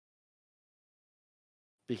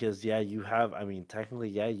Because yeah, you have. I mean, technically,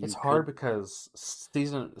 yeah, It's you hard could. because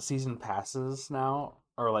season passes now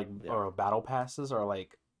or like Yeah. or battle passes are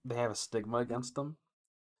like they have a stigma against them.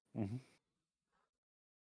 Hmm.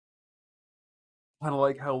 Kind of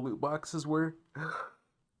like how loot boxes were.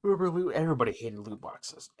 Everybody hated loot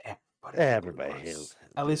boxes. Everybody hated loot Everybody boxes. hates,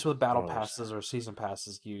 At least dude. with I battle don't know. passes or season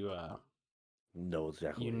passes, Know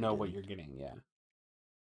exactly you what you're know what getting. you're getting. Yeah.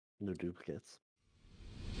 No duplicates.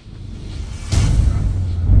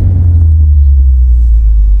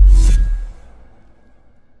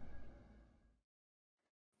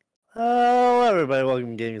 Hello, everybody.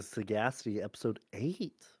 Welcome to Gaming Sagacity, episode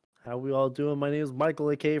 8. How we all doing? My name is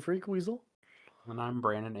Michael, aka Freakweasel. And I'm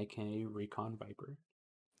Brandon, aka Recon Viper.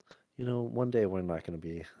 You know, one day we're not going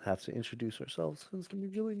to have to introduce ourselves. It's going to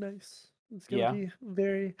be really nice. It's going to Yeah.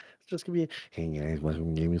 be it's just going to be, hey guys,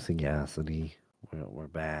 welcome to Gaming Sagacity. We're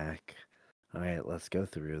back. All right, let's go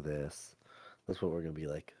through this. That's what we're going to be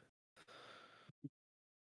like.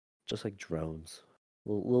 Just like drones.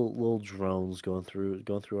 Little drones going through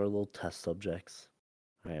our little test subjects.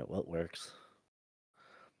 All right, what works?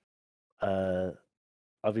 Uh,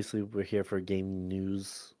 Obviously, we're here for gaming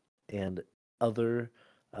news and other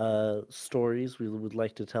stories we would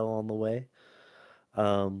like to tell on the way.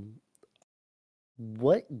 Um,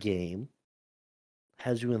 what game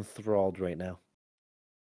has you enthralled right now?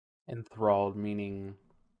 Enthralled meaning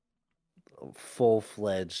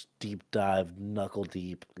Full-fledged, deep dive, knuckle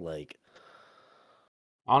deep, like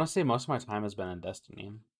honestly, most of my time has been in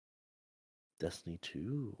Destiny. Destiny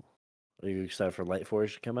 2. Are you excited for Light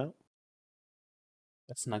Forge to come out?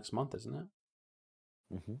 That's next month, isn't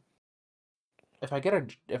it? Hmm. If I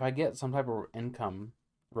get some type of income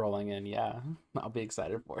rolling in, yeah, I'll be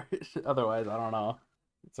excited for it. Otherwise, I don't know.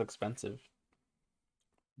 It's expensive.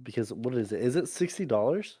 Because what is it? Is it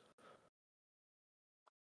 $60?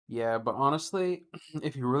 Yeah, but honestly,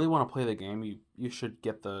 if you really want to play the game, you should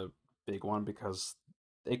get the big one because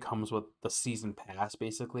it comes with the season pass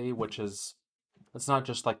basically, which is it's not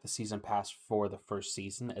just like the season pass for the first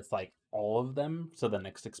season, it's like all of them, so the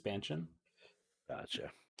next expansion.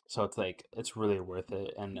 Gotcha. So it's like it's really worth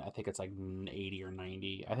it, and I think it's like 80 or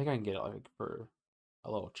 90. I think I can get it like for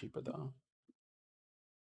a little cheaper though.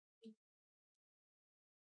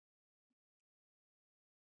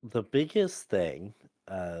 The biggest thing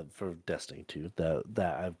for Destiny 2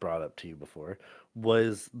 that I've brought up to you before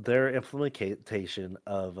was their implementation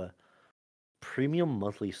of premium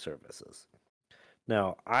monthly services.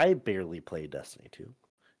 Now, I barely play Destiny 2.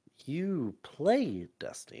 You play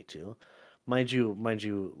Destiny 2. Mind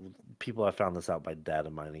you, people have found this out by data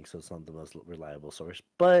mining, so it's not the most reliable source.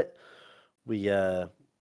 But we uh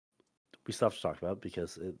we still have to talk about it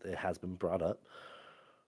because it has been brought up.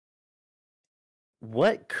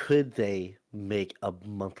 What could they make a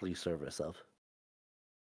monthly service of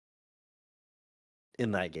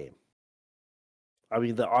in that game? I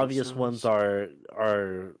mean, the Monthly obvious ones service.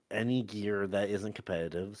 are any gear that isn't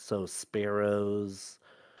competitive. So sparrows,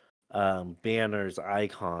 banners,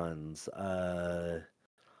 icons. I'm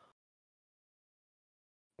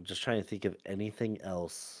just trying to think of anything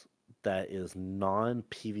else that is non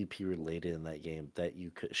PvP related in that game that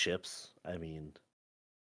you could ships. I mean,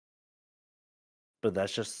 but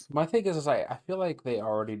that's just My thing is I feel like they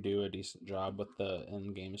already do a decent job with the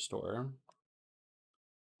in-game store.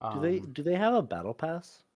 do they Um, do they have a battle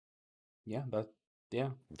pass? yeah, yeah.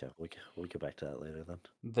 Okay, we'll get back to that later then.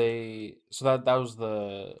 That was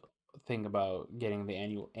the thing about getting the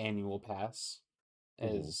annual pass Hmm.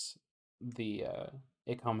 is the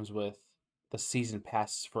it comes with the season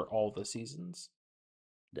passes for all the seasons.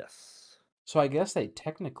 Yes. So I guess they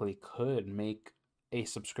technically could make a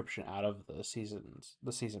subscription out of the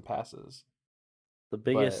season passes. The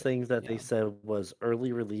biggest But things that they yeah, said was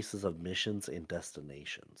early releases of missions and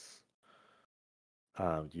destinations.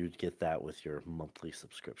 You'd get that with your monthly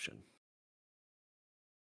subscription.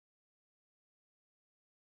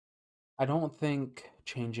 I don't think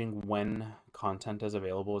changing when content is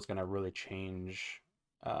available is going to really change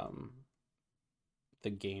um, the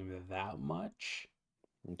game that much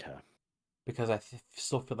Okay. because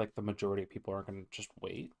still feel like the majority of people are going to just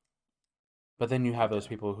wait. But then you have those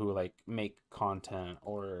Okay. people who like make content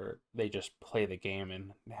or they just play the game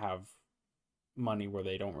and have money where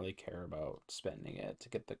they don't really care about spending it to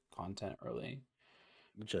get the content early.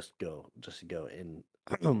 Just go in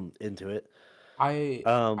into it. I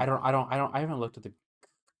Um, I haven't looked at the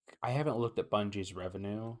I haven't looked at Bungie's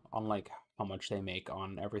revenue on like how much they make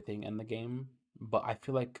on everything in the game, but I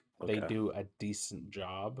feel like they okay. do a decent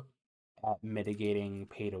job at mitigating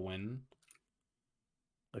pay to win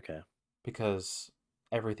Okay. because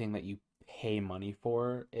everything that you pay money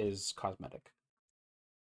for is cosmetic.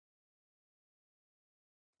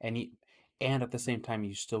 and and at the same time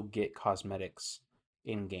you still get cosmetics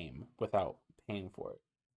in game without paying for it.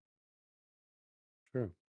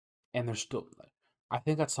 True. And there's still, I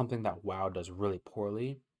think that's something that WoW does really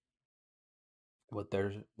poorly with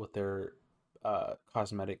their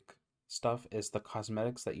cosmetic stuff is the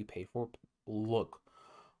cosmetics that you pay for look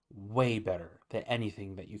way better than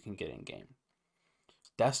anything that you can get in game.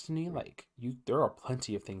 Destiny, True. like there are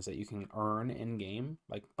plenty of things that you can earn in game,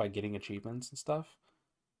 like by getting achievements and stuff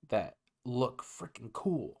that look freaking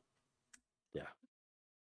cool. Yeah.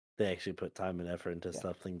 They actually put time and effort into Yeah.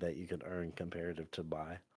 something that you can earn comparative to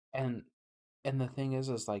buy. And the thing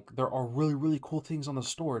is like there are really really cool things on the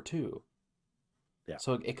store too. Yeah.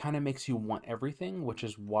 So it kind of makes you want everything, which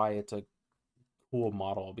is why it's a cool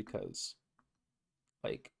model because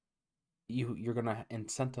like you're gonna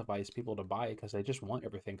incentivize people to buy because they just want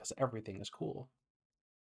everything because everything is cool.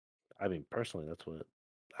 I mean, personally, that's what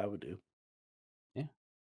I would do. Yeah.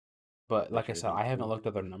 But Make like I said, everything I haven't cool. looked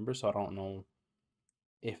at their numbers, so I don't know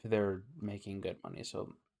if they're making good money.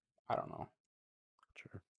 So I don't know.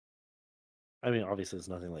 Sure. I mean, obviously, it's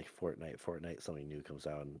nothing like Fortnite. Fortnite, something new comes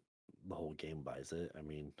out and the whole game buys it. I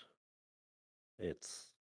mean,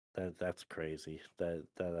 it's that's crazy.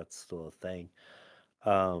 That's still a thing.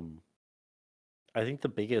 Um, I think the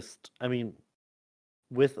biggest, I mean,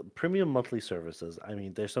 with premium monthly services, I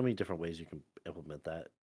mean, there's so many different ways you can implement that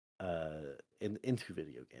into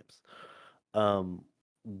video games. Um,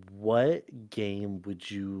 what game would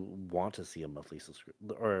you want to see a monthly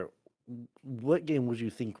subscription, or what game would you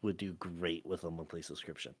think would do great with a monthly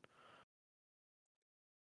subscription?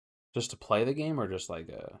 Just to play the game or just like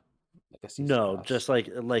a season No, pass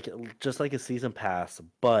just like a season pass,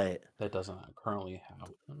 but that doesn't currently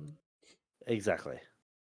have one. exactly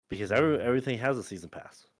because Hmm. everything has a season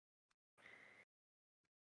pass.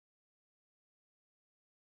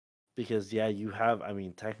 Because yeah, you have. I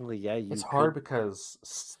mean, technically, yeah, It's you hard could. because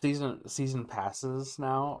season passes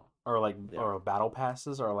now Yeah. or battle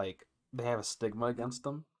passes are like they have a stigma against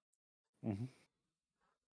them. Hmm.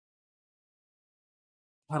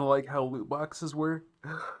 Kind of like how loot boxes were.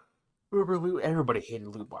 Everybody hated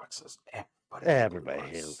loot boxes. Everybody hated loot Everybody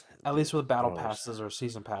boxes. hates At dude. least with I battle don't understand. passes or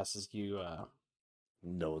season passes,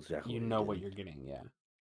 Know exactly you what you're know what getting. you're getting. Yeah.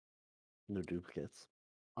 No duplicates.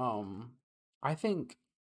 Um, I think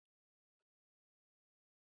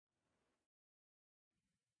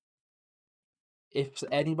if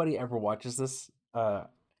anybody ever watches this, I'm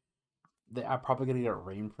probably gonna get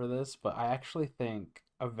rained for this, but I actually think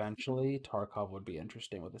eventually Tarkov would be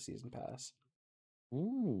interesting with a season pass.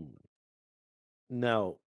 Ooh.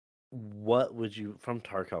 Now, what would you from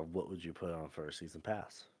Tarkov? What would you put on for a season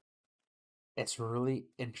pass? It's really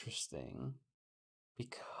interesting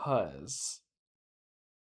because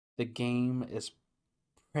the game is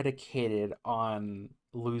predicated on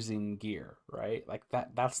losing gear, right? Like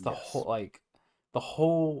that's the whole Yes. the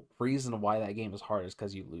whole reason why that game is hard is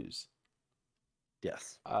because you lose.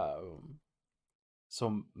 Yes. Um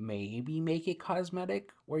so maybe make it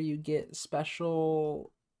cosmetic where you get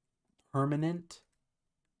special permanent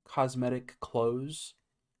cosmetic clothes,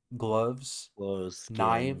 gloves, Clothes, skins,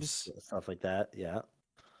 knives. stuff like that. Yeah.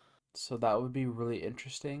 So that would be really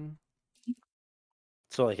interesting.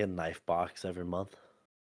 So like a knife box every month.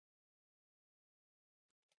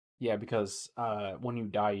 Yeah, because when you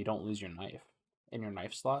die, you don't lose your knife in your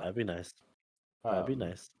knife slot. That'd be nice. That'd be Um,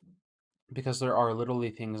 nice. because there are literally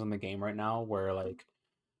things in the game right now where like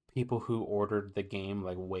people who ordered the game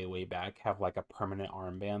like way way back have like a permanent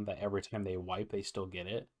armband that every time they wipe they still get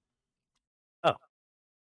it. Oh,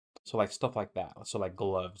 So like stuff like that. So like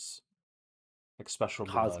gloves, like special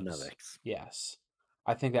gloves. cosmetics. Yes.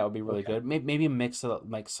 I think that would be really Okay. good. Maybe mix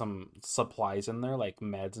like some supplies in there like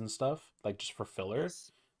meds and stuff like just for filler.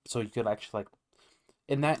 Yes. So you could actually like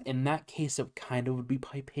in that case it kind of would be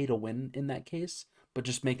pay to win in that case, but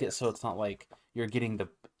just make it so Yes. it's not like you're getting the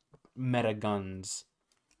meta guns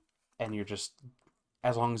and you're just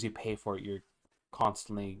as long as you pay for it, you're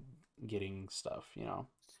constantly getting stuff, you know.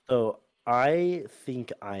 So I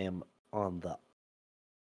think I am on the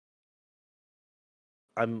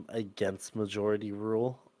I'm against majority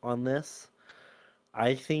rule on this.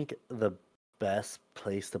 I think the best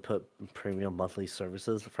place to put premium monthly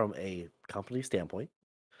services from a company standpoint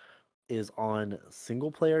is on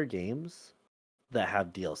single player games that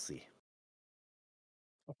have DLC.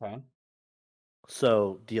 Okay.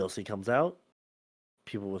 So DLC comes out,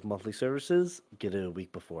 people with monthly services get it a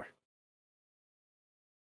week before.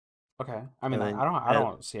 Okay. I mean, And then I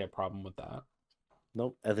don't see a problem with that.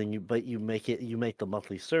 nope, and then you make the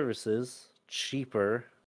monthly services cheaper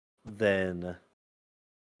than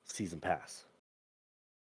season pass.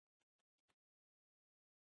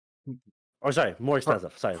 Or sorry, more From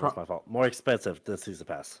expensive. Sorry, from that's my fault. More expensive than season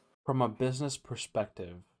pass. from a business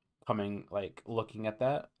perspective, coming like looking at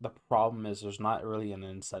that, the problem is there's not really an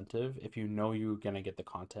incentive if you know you're gonna get the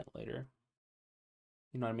content later.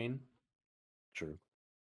 You know what I mean? True.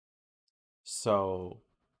 So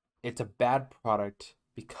it's a bad product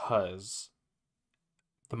because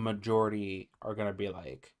the majority are gonna be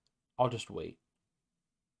like, I'll just wait.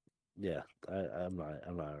 Yeah, I'm not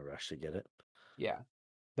in a rush to get it. Yeah,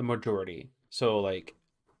 the majority. So like,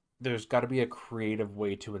 there's got to be a creative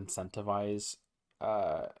way to incentivize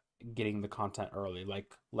uh getting the content early.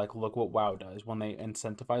 Like look what WoW does when they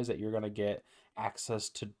incentivize that you're gonna get access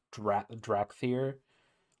to Drakthir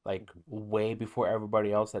like Mhm. way before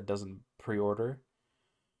everybody else that doesn't pre-order,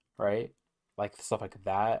 right? Like stuff like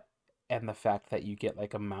that. And the fact that you get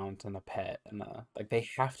like a mount and a pet and like they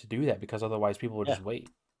have to do that because otherwise people will Yeah. just wait.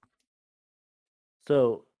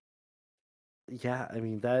 So yeah, I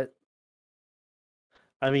mean that.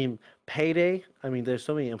 I mean Payday. I mean there's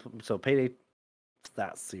so many. So Payday,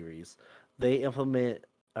 that series, they implement.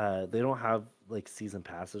 They don't have like season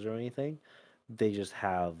passes or anything. They just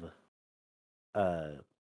have. Uh,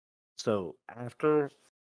 so after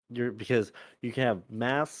because you can have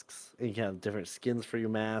masks and you can have different skins for your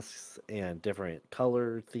masks and different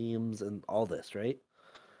color themes and all this, right?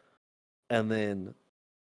 And then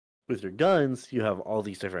with your guns, you have all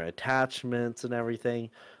these different attachments and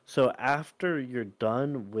everything. So after you're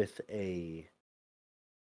done with a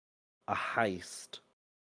heist,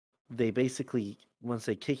 they basically once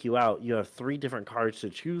they kick you out, you have three different cards to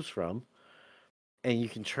choose from, and you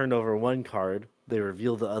can turn over one card. They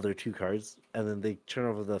reveal the other two cards, and then they turn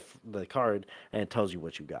over the card, and it tells you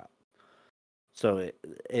what you got. So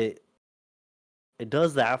it it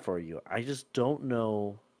does that for you. I just don't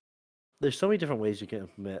know. There's so many different ways you can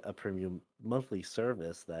implement a premium monthly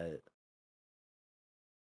service that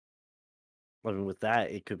I mean, with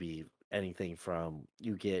that, it could be anything from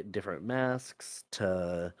you get different masks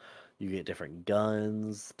to you get different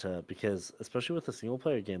guns to because especially with a single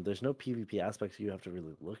player game, there's no PvP aspects you have to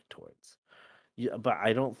really look towards. Yeah, but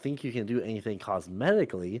I don't think you can do anything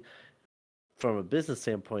cosmetically from a business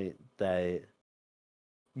standpoint that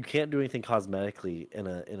you can't do anything cosmetically in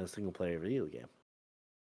a single player video game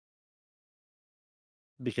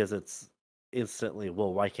because it's instantly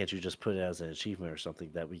well why can't you just put it as an achievement or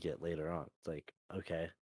something that we get later on? It's like okay,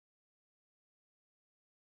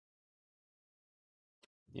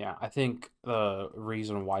 Yeah, I think the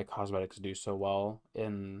reason why cosmetics do so well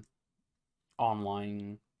in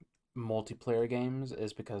online multiplayer games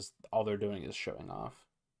is because all they're doing is showing off.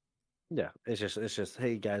 yeah, it's just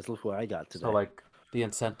hey guys, look what I got So today. like the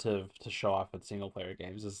incentive to show off in single player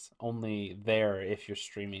games is only there if you're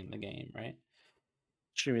streaming the game, right?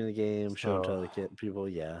 Streaming the game, showing to So other people,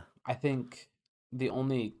 yeah. I think the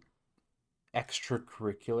only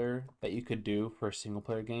extracurricular that you could do for a single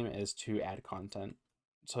player game is to add content.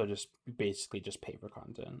 So just basically just pay for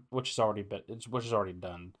content, which is already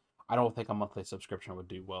done. I don't think a monthly subscription would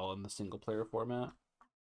do well in the single player format.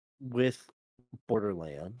 With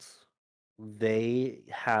Borderlands, they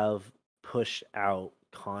have pushed out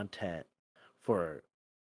content for.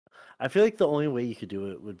 I feel like the only way you could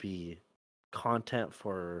do it would be content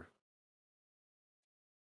for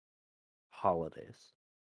holidays,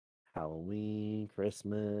 Halloween,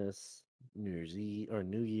 Christmas, New Year's Eve, or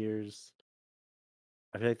New Year's.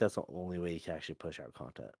 I feel like that's the only way you can actually push out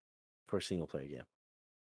content for a single player game.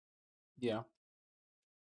 Yeah,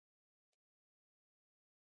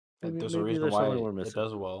 Maybe there's a maybe reason there's why something we're it missing.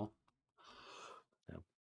 does well. Yeah.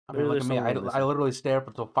 I mean, Maybe look at there's me. something we're I missing. literally stayed up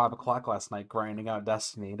until 5 o'clock last night grinding out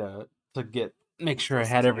Destiny to get make sure I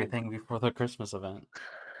had Destiny. everything before the Christmas event.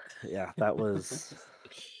 Yeah, that was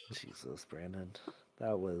Jesus, Brandon.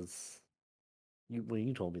 That was you when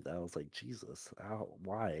you told me that I was like, Jesus, how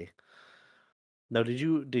why? Now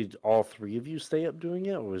did all three of you stay up doing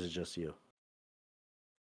it or was it just you?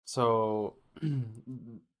 So,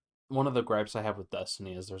 one of the gripes I have with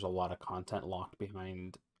Destiny is there's a lot of content locked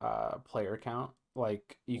behind player count.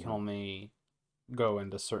 Like you can Mhm. only go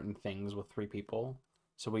into certain things with three people.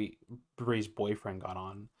 So Bree's boyfriend got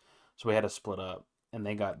on, so we had to split up, and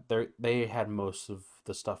they had most of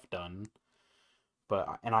the stuff done,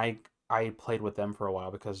 but and I played with them for a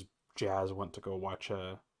while because Jazz went to go watch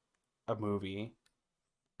a movie,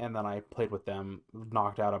 and then I played with them,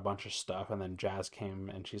 knocked out a bunch of stuff, and then Jazz came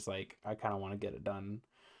and she's like, I kind of want to get it done.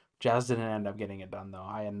 Jazz didn't end up getting it done though.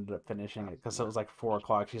 I ended up finishing it because it was like 4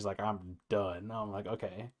 o'clock. She's like, I'm done. I'm like,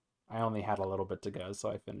 okay. I only had a little bit to go, so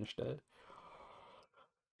I finished it.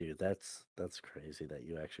 Dude, that's crazy that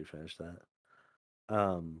you actually finished that.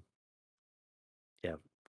 Um yeah,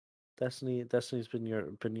 Destiny's been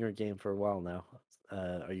your game for a while now.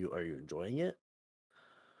 Are you enjoying it?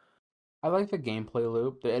 I like the gameplay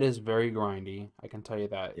loop. It is very grindy. I can tell you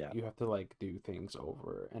that. Yeah. You have to like do things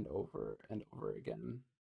over and over and over again.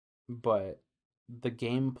 But the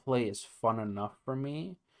gameplay is fun enough for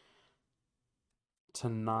me to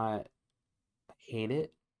not hate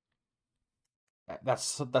it. That's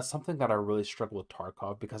something that I really struggle with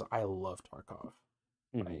Tarkov because I love Tarkov.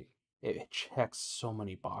 Hmm. Right? It checks so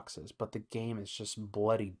many boxes, but the game is just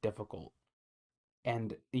bloody difficult.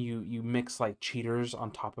 And you mix like cheaters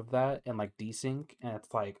on top of that and like desync, and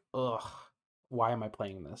it's like, ugh, why am I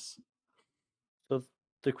playing this? So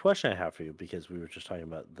the question I have for you, because we were just talking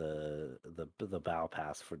about the battle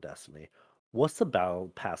pass for Destiny, what's the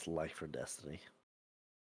battle pass like for Destiny?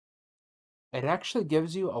 It actually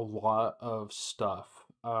gives you a lot of stuff,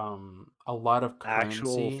 a lot of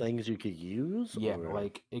Actual currency. things you could use, Yeah, or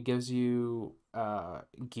like it gives you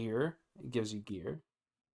gear. It gives you gear.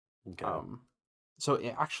 okay, Um, so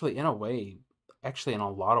it actually, in a way, actually in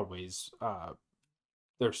a lot of ways,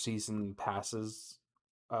 their season passes,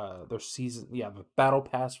 their season, yeah, the battle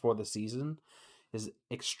pass for the season is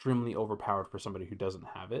extremely overpowered for somebody who doesn't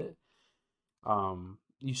have it.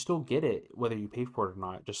 You still get it whether you pay for it or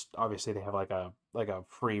not. Just obviously they have like a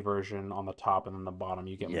free version on the top, and then the bottom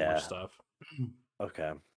you get more yeah, stuff.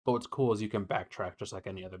 okay, But what's cool is you can backtrack just like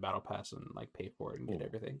any other battle pass and like pay for it and get hmm,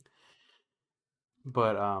 everything.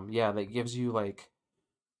 But yeah, that gives you like,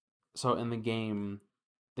 so in the game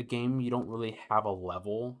you don't really have a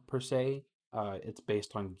level per se. It's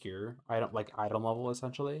based on gear. Item level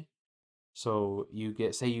essentially. So you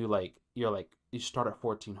get, say you start at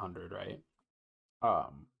 1400, right?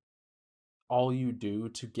 Um all you do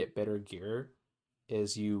to get better gear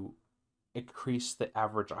is you increase the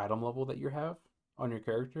average item level that you have on your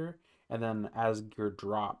character, and then as gear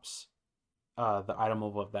drops, the item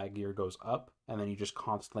level of that gear goes up, and then you just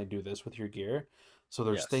constantly do this with your gear. So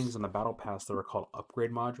there's things yes, in the battle pass that are called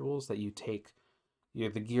upgrade modules that you take, the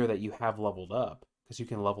gear that you have leveled up, because you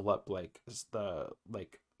can level up like the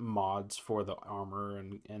like mods for the armor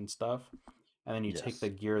and stuff, and then you take the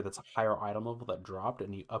yes, gear that's a higher item level that dropped,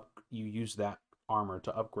 and you use that armor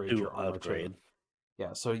to upgrade to your armor too. upgrade.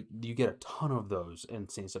 Yeah, so you get a ton of those in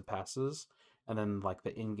season passes, and then like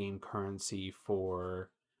the in-game currency for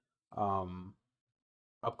um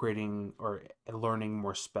upgrading or learning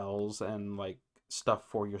more spells and like stuff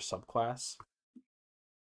for your subclass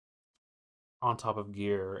on top of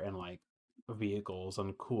gear and like vehicles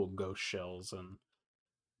and cool ghost shells, and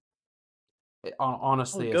Oh,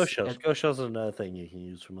 honestly ghost shells. it Ghost shells is another thing you can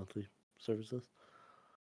use for monthly services.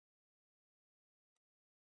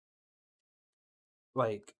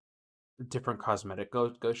 like different cosmetic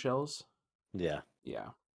ghost shells. Yeah. Yeah.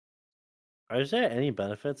 Is there any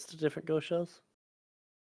benefits to different ghost shells?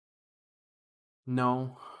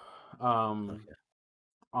 No. Um Okay.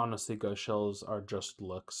 Honestly, ghost shells are just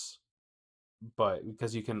looks, but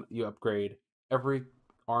because you upgrade every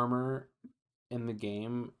armor in the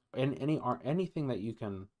game, and anything that you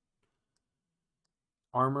can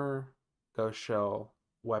armor, ghost shell,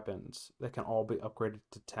 weapons, they can all be upgraded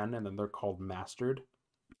to 10, and then they're called mastered.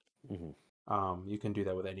 Hmm. You can do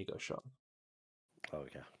that with any ghost shell.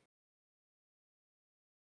 Okay.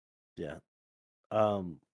 Yeah.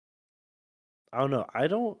 Um, I don't know. I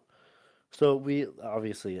don't. So we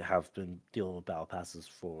obviously have been dealing with battle passes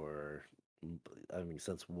for, I mean,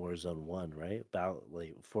 since Warzone 1, right? About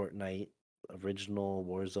like Fortnite original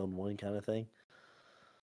Warzone 1 kind of thing.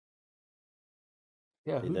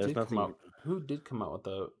 Yeah, I mean, there's nothing. who did come out with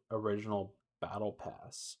the original battle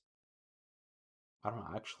pass? I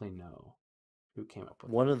don't actually know who came up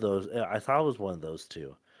with One it. of those, I thought it was one of those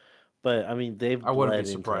two. But I mean, they've I wouldn't be bled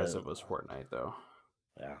surprised if into, it was Fortnite though.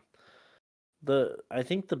 yeah. I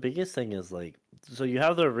think the biggest thing is like, so you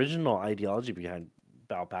have the original ideology behind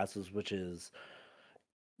battle passes, which is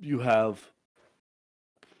you have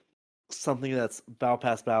something that's battle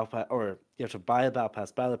pass, or you have to buy a battle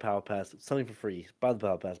pass, something for free, buy the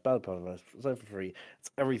battle pass, something for free.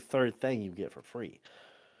 It's every third thing you get for free.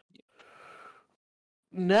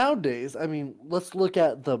 Nowadays, I mean, let's look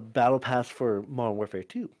at the battle pass for Modern Warfare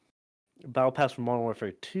 2. Battle pass for Modern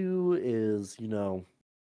Warfare 2 is, you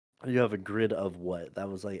have a grid of what? That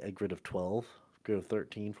was like a grid of 12, grid of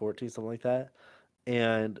 13, 14, something like that.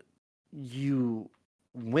 And you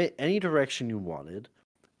went any direction you wanted.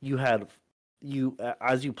 You had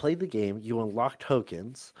as you played the game, you unlocked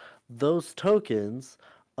tokens. Those tokens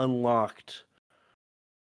unlocked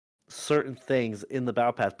certain things in the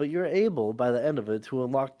battle pass, but you're able by the end of it to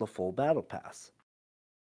unlock the full battle pass.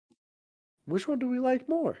 Which one do we like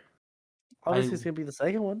more? I Obviously, it's gonna be the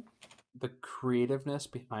second one. the creativeness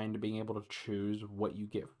behind being able to choose what you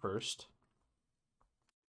get first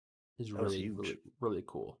is That was really, huge. really, really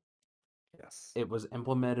cool. Yes. It was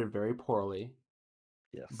implemented very poorly,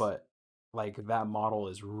 Yes. but like that model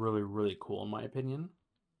is really, really cool in my opinion.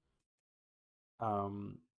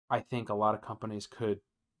 Um, I think a lot of companies could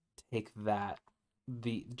take that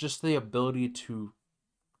the just the ability to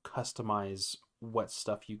customize what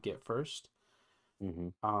stuff you get first. Hmm.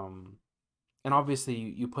 Um, and obviously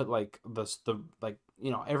you put like the like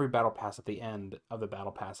every battle pass at the end of the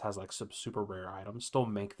battle pass has like some super rare items. Still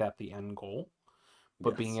make that the end goal,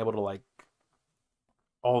 but being Yes. able to like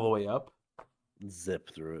all the way up,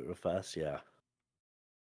 Zip through it real fast. Yeah.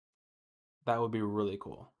 that would be really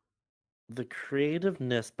cool. The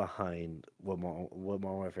creativeness behind what Modern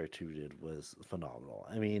Warfare 2 did was phenomenal.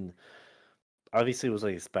 I mean, obviously it was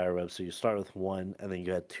like a spider web, so you start with one, and then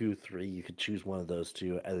you had two, three. You could choose one of those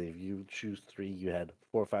two, and then if you choose three, you had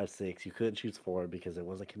four, five, six. You couldn't choose four because it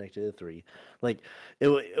wasn't connected to three. Like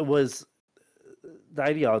it was the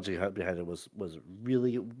ideology behind it was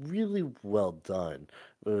really really well done.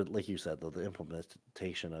 Like you said, though, the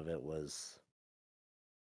implementation of it was.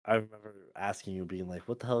 I remember asking you, being like,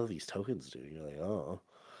 "What the hell do these tokens do?" And you're like, "Oh."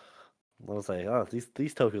 I was like, "Oh,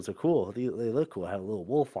 these tokens are cool. They look cool. I have a little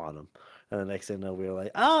wolf on them." And the next thing you know, we were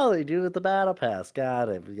like, "Oh, they do with the battle pass. Got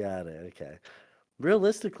it. We got it. Okay."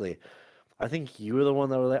 Realistically, I think you were the one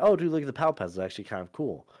that were like, "Oh, dude, look at the battle pass. It's actually kind of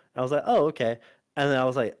cool." And I was like, "Oh, okay." And then I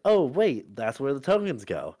was like, "Oh, wait, that's where the tokens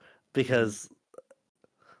go." Mm-hmm. Because,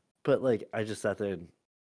 but like, I just sat there and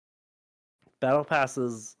battle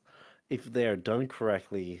passes, if they are done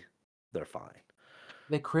correctly, they're fine.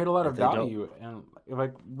 They create a lot If of they don't, value, and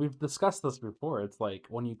like we've discussed this before, it's like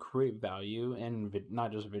when you create value in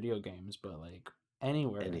not just video games but like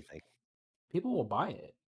anywhere, anything. people will buy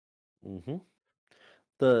it. Hmm.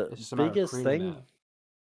 The It's just a matter of biggest creating thing, that.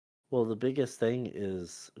 well, the biggest thing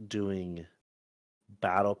is doing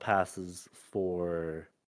battle passes for,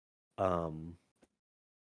 um,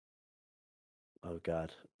 oh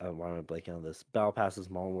God, why am I blanking on this? Battle passes,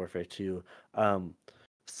 Modern Warfare 2. Um,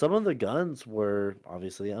 some of the guns were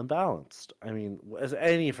obviously unbalanced. I mean, as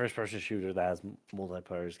any first-person shooter that has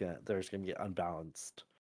multiplayer is gonna, there's gonna be unbalanced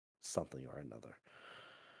something or another.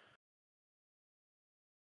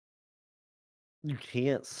 You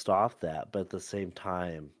can't stop that, but at the same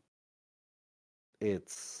time,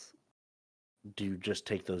 it's, do you just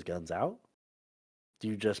take those guns out? Do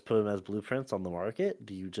you just put them as blueprints on the market?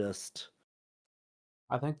 Do you just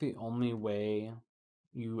I think the only way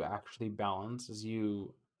you actually balance is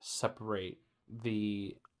you separate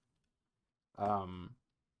the um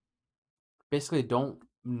basically don't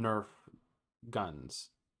nerf guns.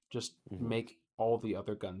 Just Mhm. make all the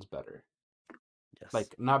other guns better. Yes.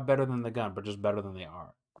 Like not better than the gun, but just better than they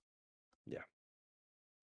are. Yeah.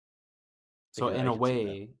 So I can see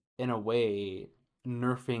that. in a way,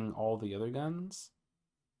 nerfing all the other guns,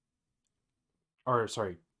 or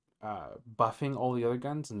sorry, buffing all the other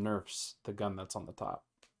guns nerfs the gun that's on the top.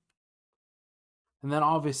 And then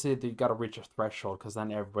obviously you got to reach a threshold because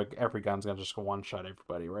then every gun's gonna just go one shot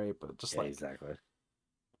everybody, right? But just Yeah, like exactly.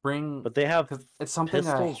 bring But they have because it's something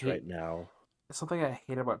I pistols hate. right now. It's something I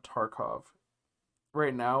hate about Tarkov.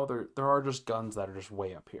 Right now, there are just guns that are just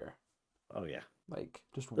way up here, Oh yeah. like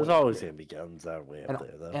just There's way up always here. gonna be guns that are way up And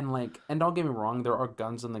there though. and don't get me wrong, there are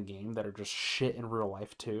guns in the game that are just shit in real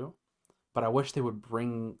life too. But I wish they would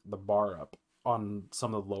bring the bar up on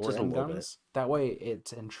some of the lower Just a end little bit. guns. That way,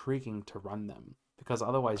 it's intriguing to run them because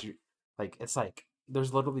otherwise, you like it's like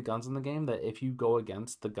there's literally guns in the game that if you go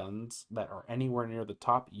against the guns that are anywhere near the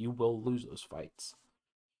top, you will lose those fights.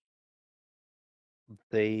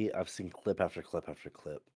 I've seen clip after clip after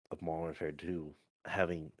clip of Modern Warfare 2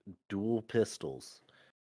 having dual pistols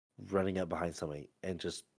running up behind somebody and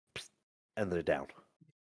just and they're down.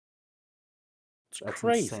 It's That's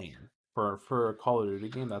crazy. insane for a Call of Duty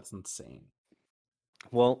game. That's insane.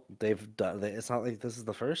 Well, they've done. It's not like this is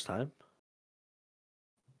the first time.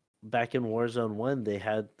 Back in Warzone 1, they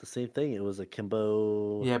had the same thing. It was a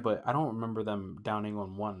Kimbo Yeah, but I don't remember them downing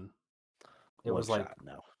on one. It one was like shot.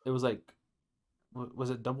 No, it was like was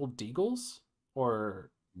it double deagles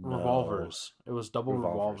or no revolvers? It was double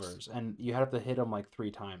revolvers. revolvers, and you had to hit them like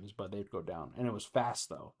three times, but they'd go down, and it was fast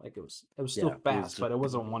though. Like it was still Yeah, it was fast, just but it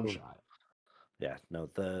wasn't one shot. yeah. No,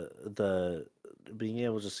 the being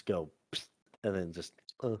able to just go and then just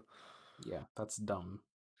Yeah, that's dumb.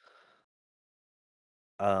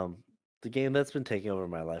 um the game that's been taking over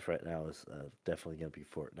my life right now is definitely gonna be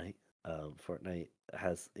Fortnite. Fortnite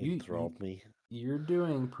has You you enthralled me. you're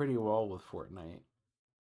doing pretty well with Fortnite.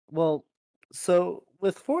 Well, so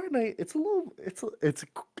with Fortnite, it's a little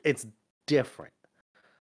it's different.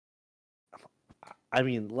 I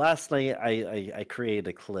mean, last night I created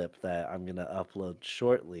a clip that I'm gonna upload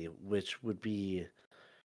shortly, which would be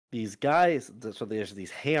these guys. So there's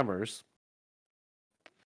these hammers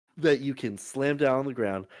that you can slam down on the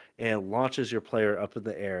ground and launches your player up in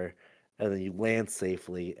the air, and then you land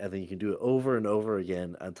safely, and then you can do it over and over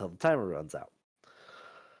again until the timer runs out.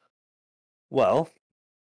 Well,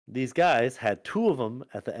 these guys had two of them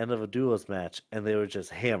at the end of a duos match, and they were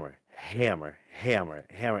just hammer, hammer, hammer,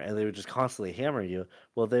 hammer, and they were just constantly hammering you.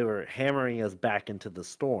 Well, they were hammering us back into the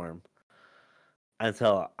storm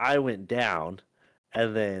until I went down,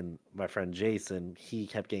 and then my friend Jason, he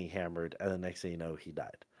kept getting hammered, and the next thing you know, he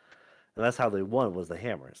died. And that's how they won was the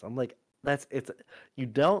hammers. I'm like, that's it's you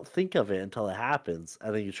don't think of it until it happens,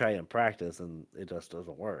 and then you try it in practice, and it just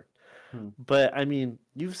doesn't work. Hmm. But I mean,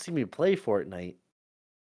 you've seen me play Fortnite.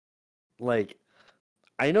 Like,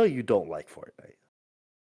 I know you don't like Fortnite,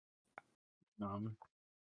 Um,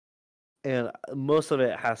 and most of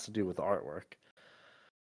it has to do with artwork.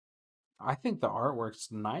 I think the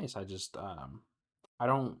artwork's nice. I just I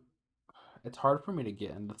don't. It's hard for me to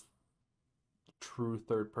get into true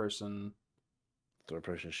third person,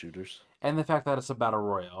 Third-person shooters. and the fact that it's a battle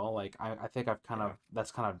royale. Like I think I've kind Yeah, of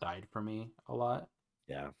that's kind of died for me a lot.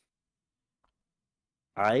 yeah.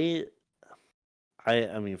 I,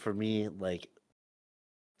 I mean, for me, like,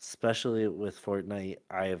 especially with Fortnite,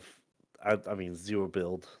 I mean, zero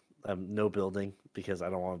build, no building because I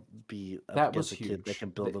don't want to be up That was against a kid that huge. can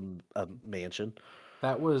build a mansion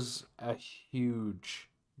That was a huge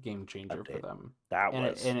game changer for update. them, That and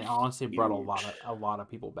was it honestly brought huge. a lot of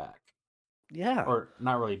people back, Yeah, or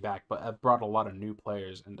not really back, but it brought a lot of new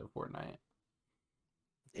players into Fortnite.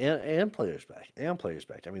 and players back, and players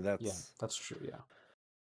back. I mean, Yeah, that's that's true. Yeah,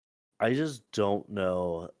 I just don't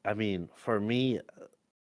know. I mean, for me,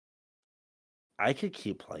 I could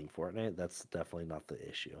keep playing Fortnite. That's definitely not the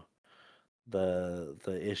issue.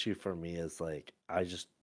 The issue for me is like I just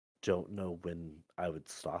don't know when I would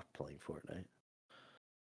stop playing Fortnite.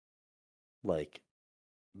 Like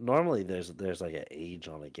normally there's like an age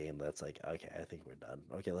on a game that's like, okay, I think we're done.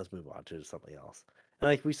 Okay, let's move on to something else. And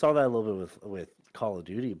like we saw that a little bit with Call of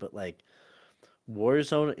Duty, but like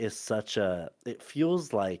Warzone is such a it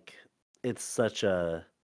feels like it's such a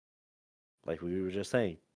like we were just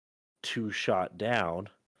saying, two shot down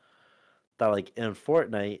that like in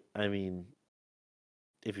Fortnite, I mean,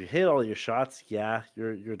 if you hit all your shots, yeah,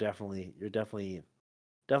 you're definitely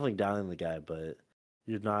downing the guy, but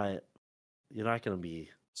you're not you're not gonna be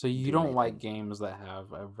so you doing don't like anything. games that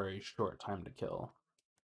have a very short time to kill.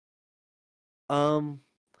 Um,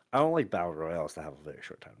 I don't like battle royales that have a very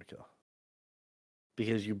short time to kill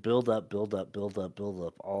because you build up, build up, build up, build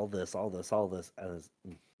up, all this, all this, all this, as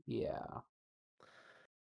Yeah,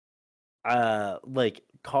 like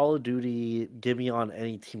Call of Duty, give me on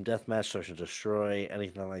any team deathmatch, search and destroy,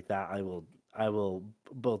 anything like that. I will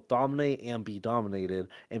both dominate and be dominated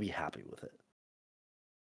and be happy with it.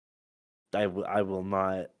 I will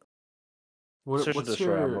not search and what's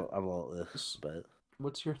destroy. your I'm a s- but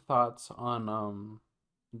what's your thoughts on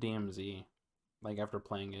DMZ? Like after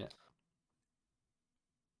playing it,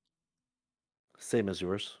 same as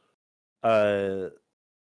yours. Uh,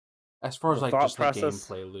 as far as the like thought just the process,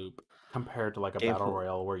 gameplay loop compared to like a battle gameplay,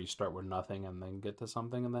 royale where you start with nothing and then get to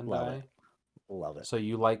something and then love it, die. love it. So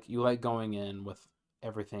you like going in with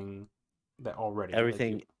everything that already like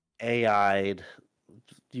you Everything AI'd.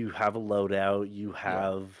 You have a loadout. You yeah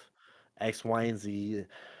have X, Y, and Z.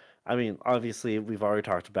 I mean, obviously, we've already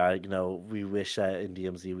talked about it. We wish that in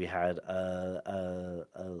DMZ we had a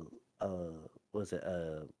what was it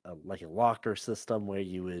a like a locker system where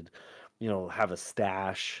you would, have a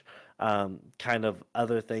stash, kind of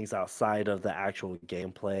other things outside of the actual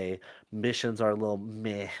gameplay. Missions are a little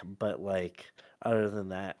meh, but like other than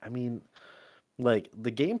that, I mean, like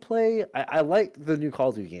the gameplay, I like the new Call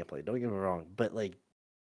of Duty gameplay. Don't get me wrong, but like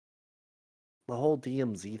the whole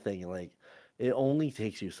DMZ thing, like it only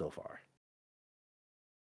takes you so far.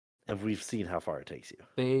 And we've seen how far it takes you.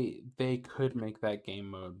 they could make that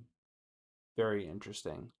game mode very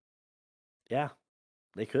interesting. Yeah,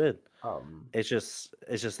 they could. Um, It's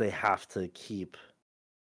just they have to keep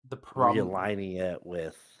the problem realigning it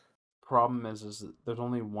with problem is that there's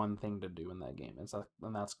only one thing to do in that game,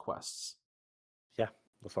 and that's quests. yeah,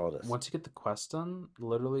 that's all it is. Once you get the quest done,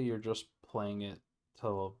 literally you're just playing it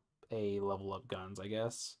to a level up guns, I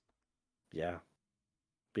guess. Yeah.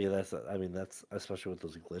 But yeah, that's especially with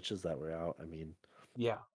those glitches that were out. I mean,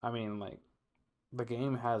 Yeah, I mean like the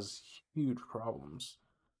game has huge problems.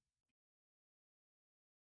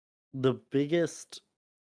 the biggest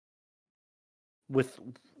with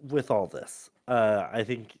with all this, I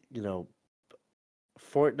think,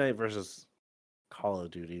 Fortnite versus Call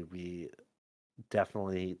of Duty, we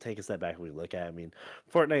definitely take a step back and we look at. I mean,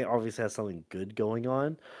 Fortnite obviously has something good going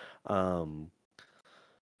on. Um,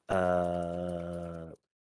 uh,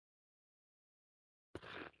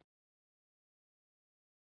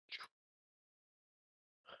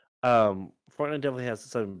 Fortnite definitely has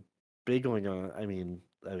something big going on. I mean,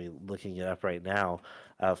 looking it up right now,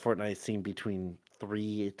 Fortnite's seen between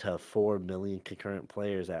 3 to 4 million concurrent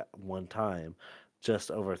players at one time,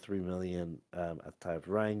 just over 3 million at the time of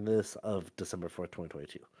writing this of December 4th,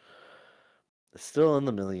 2022. It's still in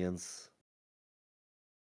the millions,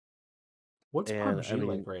 What's and I PUBG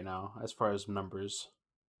like mean, right now as far as numbers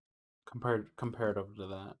comparative to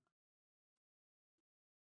that?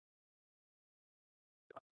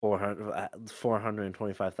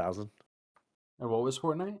 425,000, And what was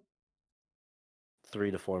Fortnite?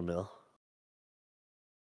 3 to 4 mil.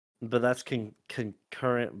 But that's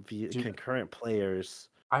Dude, concurrent players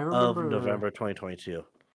I of remember. November 2022.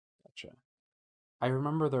 Gotcha. I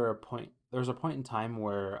remember there was a point in time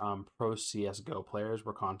where pro CS:GO players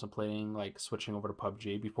were contemplating like switching over to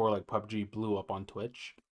PUBG before like PUBG blew up on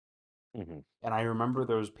Twitch. Hmm. And I remember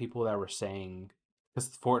there was people that were saying because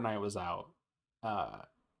Fortnite was out, uh,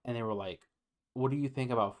 and they were like, "What do you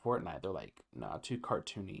think about Fortnite?" They're like, "Nah, too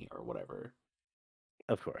cartoony or whatever."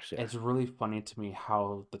 Of course, yeah. It's really funny to me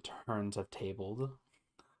how the turns have tabled,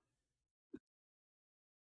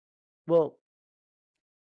 Well,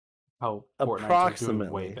 how Fortnite's just doing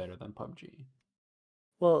way approximately. better than PUBG.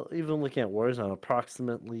 Well, even looking at Warzone,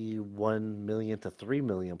 approximately 1 million to 3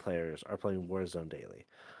 million players are playing Warzone daily.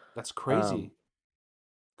 That's Um, crazy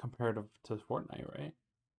comparative to Fortnite, right?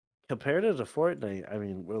 Compared to Fortnite, I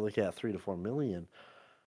mean, we're looking at 3 to 4 million.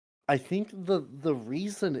 I think the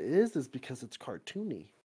reason is because it's cartoony.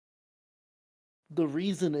 The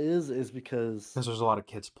reason is because Because there's a lot of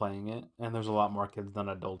kids playing it, and there's a lot more kids than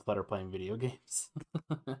adults that are playing video games.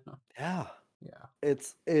 yeah, Yeah.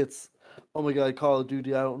 it's oh my god, Call of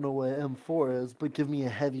Duty. I don't know what M4 is, but give me a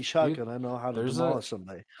heavy Dude, shotgun. I know how to there's a demolish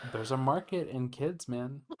somebody. there's a market in kids,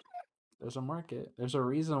 man. There's a market. There's a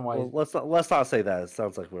reason why. Well, let's not say that. It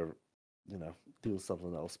sounds like we're, you know, doing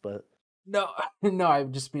something else. But No, no, I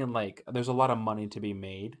just mean like there's a lot of money to be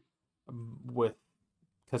made with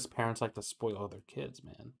because parents like to spoil their kids,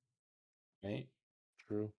 man, right?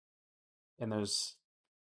 true. And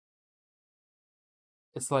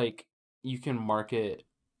it's like you can market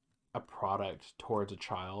a product towards a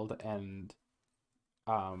child and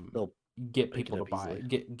um They'll get pick it people to up buy, easily.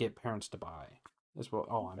 get parents to buy. Is what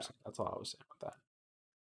all I'm Yeah, saying. That's all I was saying with that.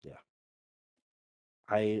 yeah.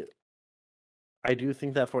 I I do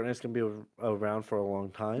think that Fortnite's gonna be around for a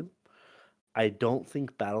long time. I don't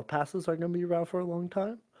think battle passes are gonna be around for a long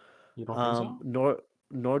time. You don't think so?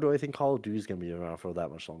 Nor do I think Call of Duty is gonna be around for that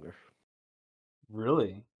much longer.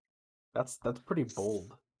 Really? That's pretty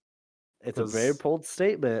bold It's a very because bold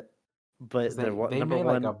statement, but they're what they number made like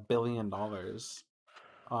one. $1 billion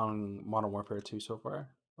on Modern Warfare 2 so far,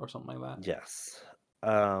 or something like that. Yes.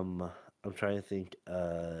 I'm trying to think.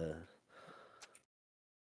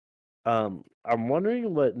 I'm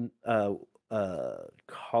wondering what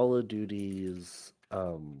Call of Duty's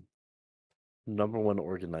number one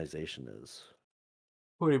organization is,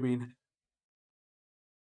 What do you mean?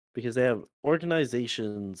 because they have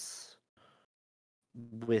organizations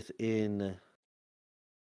within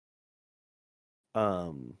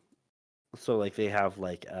um so like they have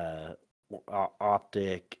like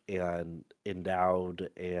Optic and Endowed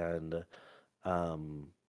and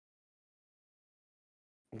um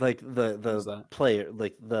like What is the that? player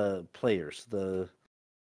like the players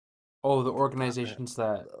Oh, the organizations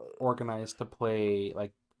that organize to play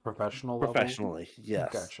like professional level. professionally,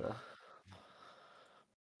 yes. Gotcha.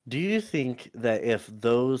 Do you think that if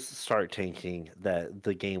those start tanking, that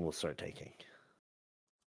the game will start tanking?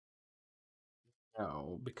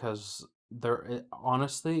 No, because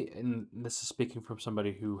honestly, and this is speaking from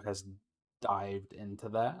somebody who has dived into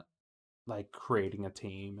that, like creating a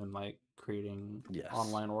team and like creating Yes.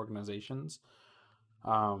 online organizations.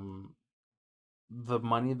 Um, the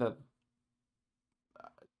money that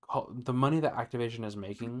the money that Activision is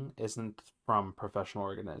making isn't from professional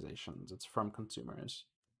organizations; it's from consumers.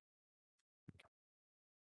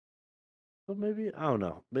 But maybe I don't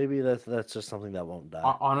know. Maybe that's just something that won't die.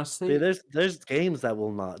 But Honestly, there's games that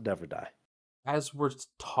will not never die. as we're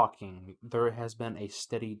talking, there has been a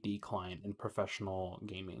steady decline in professional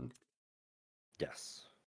gaming, Yes.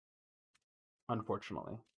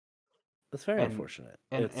 unfortunately. It's very And unfortunate.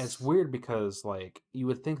 and it's It's weird because like you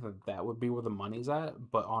would think that that would be where the money's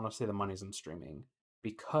at, but honestly, the money's in streaming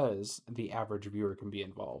because the average viewer can be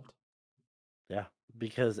involved. yeah,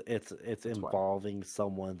 because it's That's why. involving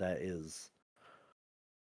someone that is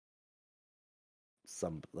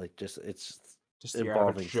it's Just your involving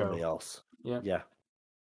average somebody Joe. else. Yeah. Yeah,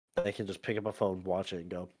 they can just pick up a phone, watch it, and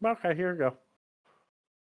go, okay, here you go.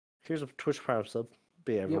 Here's a Twitch Prime sub.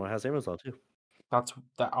 But yeah, Yep. everyone has Amazon too. That's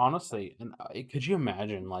that honestly, and could you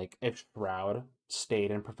imagine like if Shroud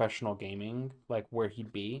stayed in professional gaming, like where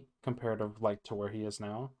he'd be compared to like to where he is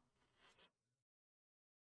now?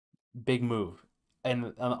 Big move. Big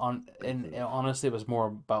move. And honestly, it was more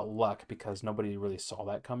about luck because nobody really saw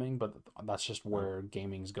that coming. But that's just No. where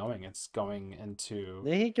gaming's going. It's going into.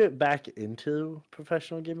 Did he get back into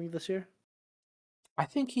professional gaming this year? I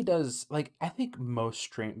think he does. Like I think most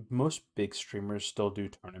big streamers still do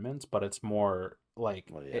tournaments, but it's more like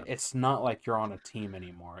Well, yeah. it's not like you're on a team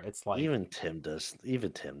anymore. It's like Even Tim does.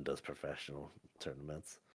 Even Tim does professional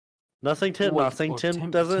tournaments. Nothing Tim. well, Not saying well Tim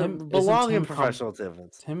Tim doesn't isn't belong in professional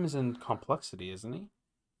tournaments. Tim's in complexity, isn't he?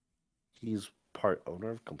 He's part owner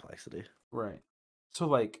of Complexity. Right. So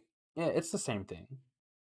like yeah, it's the same thing.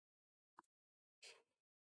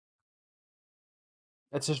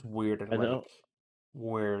 It's just weird I like know.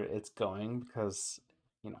 where it's going because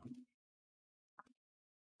you know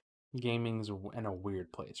gaming's in a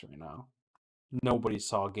weird place right now. Nobody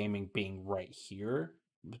saw gaming being right here.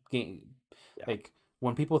 Game, Yeah. like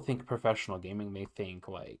when people think professional gaming, they think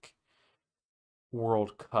like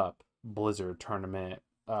World Cup, Blizzard tournament,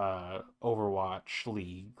 Overwatch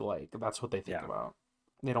League. Like that's what they think Yeah. about.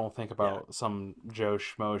 They don't think Yeah. about some Joe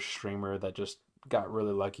Schmo streamer that just got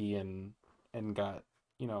really lucky and got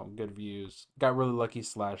good views. Got really lucky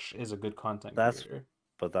slash is a good content That's creator.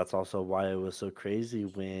 but that's also why it was so crazy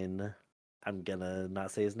when I'm gonna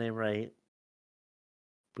not say his name right.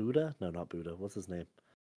 Buddha? No, not Buddha. What's his name?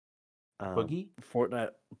 Boogie,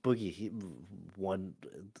 Fortnite Boogie. He won.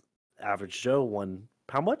 Average Joe won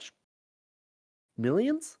how much?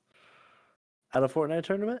 Millions at a Fortnite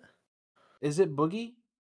tournament? is it Boogie?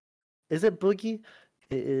 Is it Boogie?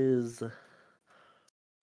 It is.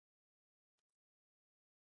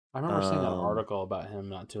 I remember seeing an Um, article about him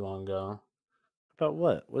not too long ago. about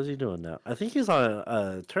what? What's he doing now? I think he's on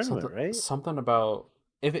a tournament, Something right? something about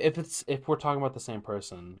if we're talking about the same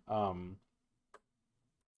person,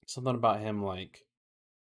 something about him like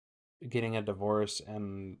getting a divorce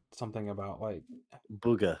and something about like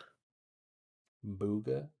Booga.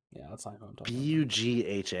 Booga. Yeah, that's not who I'm talking about.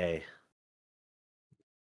 Bugha.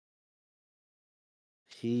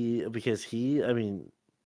 Because I mean,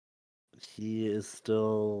 he is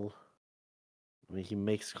still. I mean, he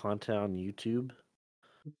makes content on YouTube.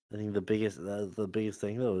 I think the biggest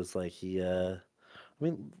thing though is like I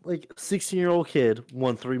mean, like 16-year-old kid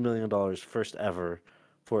won $3 million first ever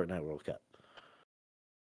Fortnite World Cup.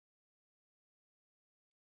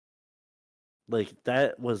 Like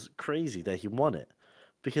that was crazy that he won it.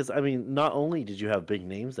 Because I mean, not only did you have big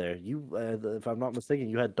names there, if I'm not mistaken,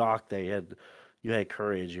 you had Doc there, you had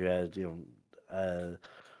Courage, you had oh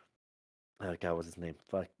God, what's his name?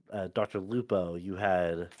 Fuck, Dr. Lupo. You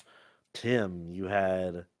had Tim. You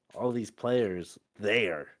had all these players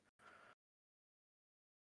there.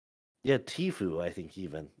 You had Tifu, I think,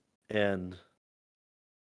 even, and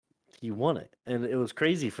he won it, and it was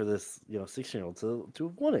crazy for this 16-year-old to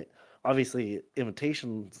have won it. Obviously,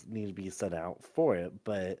 invitations need to be sent out for it,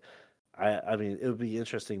 but I mean, it would be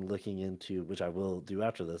interesting looking into, which I will do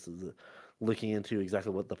after this, is looking into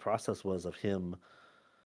exactly what the process was of him.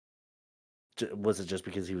 Was it just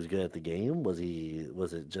because he was good at the game? Was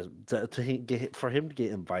it just for him to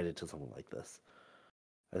get invited to something like this?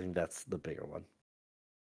 I think that's the bigger one.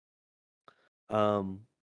 Um,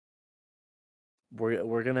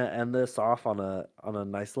 we're gonna end this off on a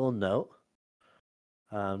nice little note.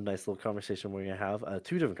 Nice little conversation we're gonna have.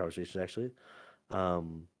 Two different conversations actually.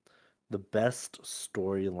 Um, the best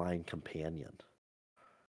storyline companion.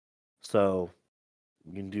 So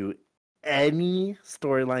you can do any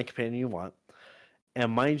storyline companion you want,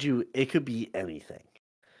 and mind you, it could be anything.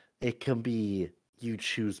 It can be you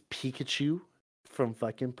choose Pikachu from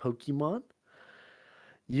fucking Pokemon.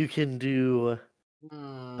 You can do You're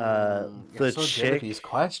the so good at these chick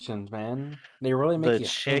questions, man. They really make the you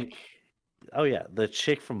chick think. oh yeah, the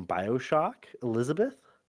chick from BioShock, Elizabeth.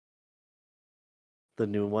 The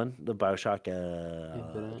new one, the BioShock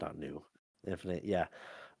Infinite. not new. Infinite, yeah.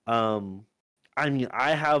 Um I mean,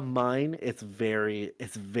 I have mine. It's very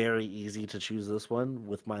easy to choose this one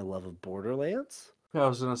with my love of Borderlands. I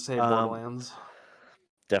was gonna say Um Borderlands.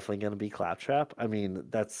 Definitely going to be Claptrap. I mean,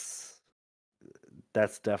 that's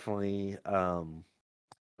definitely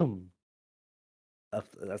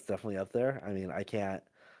that's definitely up there. I mean, I can't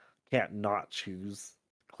not choose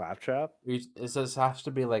Claptrap. Is this has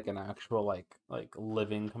to be like an actual like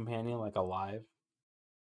living companion, like alive?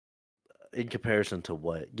 In comparison to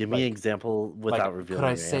what? Give me an Like, example like without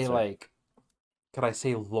revealing your answer. could I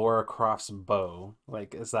say Laura Croft's bow?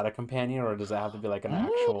 Like, is that a companion, or does it have to be like an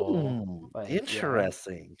actual like? Yeah.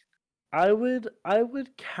 Interesting. I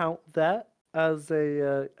would count that as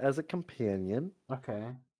a companion.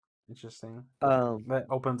 Okay. Interesting. Um, That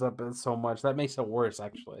opens up it so much. That makes it worse,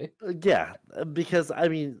 actually. yeah, because I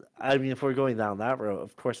mean, if we're going down that road,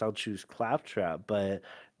 of course I'll choose Claptrap, but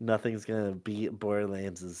nothing's gonna beat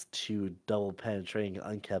Borderlands' two double penetrating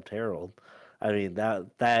unkept Herald. I mean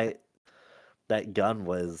that gun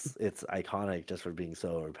was it's iconic just for being so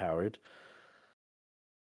overpowered.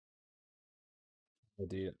 Oh,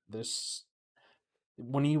 dude, this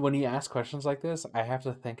when you ask questions like this, I have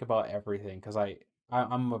to think about everything because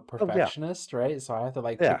I'm a Oh yeah, perfectionist, right? So I have to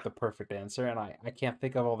like yeah. pick the perfect answer, and I can't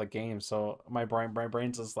think of all the games. So my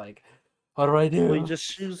brain's just like, what do I Well, you do? just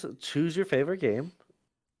choose your favorite game.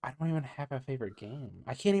 I don't even have a favorite game.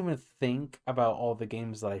 I can't even think about all the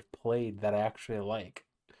games that I've played that I actually like.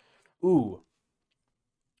 Ooh,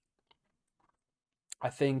 I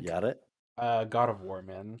You think got it. God of War,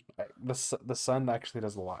 man. The sun actually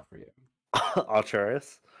does a lot for you.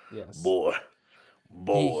 Arcturus. Yes. Boy,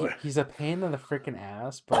 boy. He's a pain in the freaking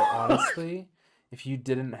ass, but honestly, if you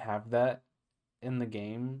didn't have that in the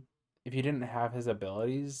game, if you didn't have his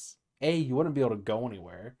abilities, A, you wouldn't be able to go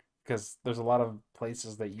anywhere because there's a lot of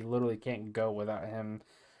places that you literally can't go without him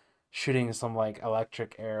shooting some like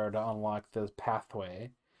electric arrow to unlock the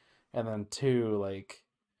pathway. And then two, like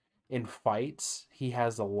in fights, he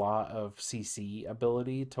has a lot of CC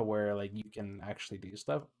ability to where like you can actually do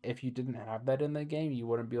stuff. If you didn't have that in the game, you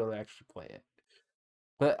wouldn't be able to actually play it.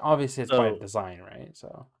 But obviously, it's by So, design, right?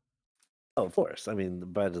 So, oh, of course. I mean,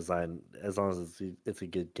 by design, as long as it's a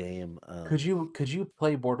good game. could you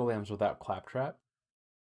play Borderlands without Claptrap?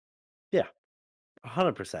 Yeah,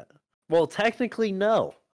 100%. Well, technically,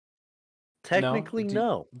 no. No. Technically,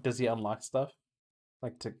 no. Does he unlock stuff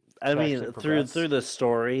like I to actually mean, through progress? the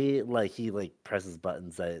story, like he like presses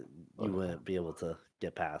buttons that you Okay, wouldn't be able to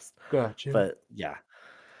get past. gotcha. But yeah,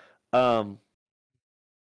 um,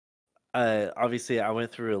 obviously, I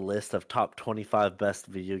went through a list of top 25 best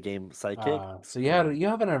video game sidekicks. So Um, you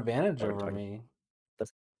have an advantage that we're over talking. me.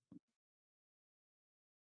 That's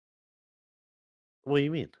what do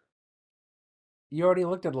you mean? You already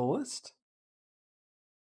looked at the list.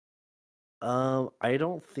 I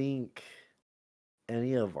don't think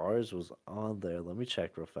any of ours was on there. Let me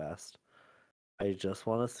check real fast. I just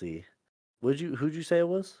want to see. Who'd you say it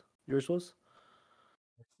was? Yours was?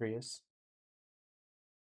 Curious.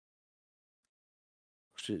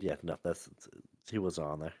 Shoot, yeah, no, that's he wasn't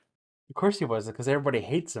on there. Of course he wasn't, because everybody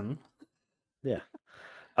hates him. Yeah.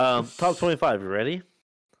 Top 25. You ready?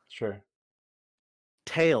 Sure,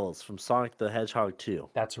 Tails from Sonic the Hedgehog 2.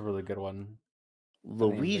 that's a really good one. I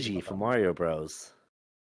didn't even think Luigi about that from one. Mario Bros.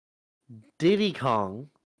 Diddy Kong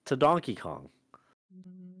to Donkey Kong.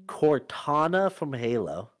 Cortana from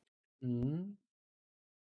Halo. Mm-hmm.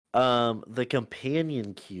 The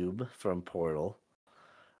Companion Cube from Portal.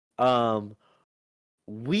 Um,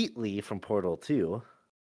 Wheatley from Portal 2.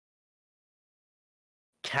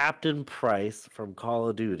 Captain Price from Call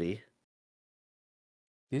of Duty.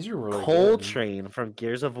 These are really good. Coltrane from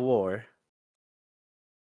Gears of War.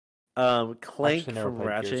 Clank Actually, never from played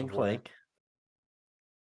Ratchet Gears and of War. Clank.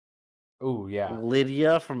 Oh yeah,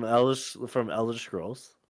 Lydia from Elder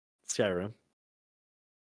Scrolls. Skyrim.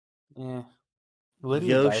 yeah.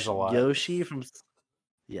 Lydia dies a lot. Yoshi from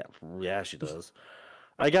yeah, yeah, she does.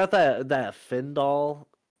 I got that Findall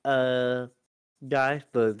uh guy,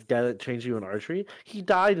 the guy that trains you in archery. He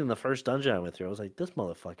died in the first dungeon I went through. I was like, this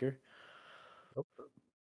motherfucker.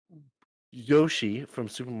 Yoshi from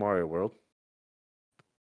Super Mario World.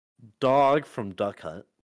 Dog from Duck Hunt.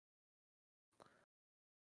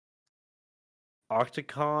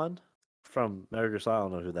 Octocon from Metal Gear Solid. I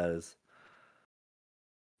don't know who that is.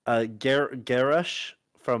 Garrush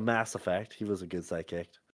from Mass Effect. He was a good sidekick.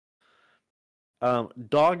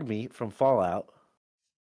 Dog Meat from Fallout.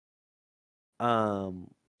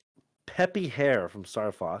 Um, Peppy Hare from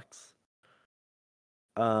Star Fox.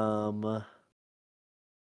 Um,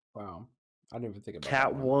 Wow, I didn't even think about that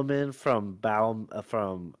one. Catwoman from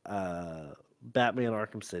Batman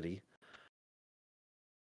Arkham City.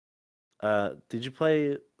 Did you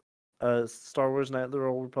play Star Wars Knight of the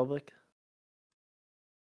Old Republic?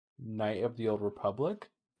 Knight of the Old Republic?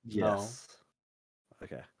 No. Yes.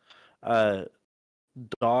 Okay. Uh,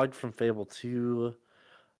 Dog from Fable 2.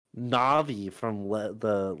 Navi from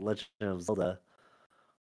the Legend of Zelda.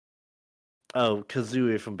 Oh,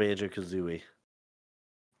 Kazooie from Banjo Kazooie.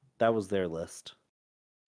 That was their list.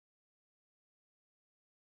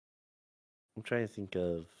 I'm trying to think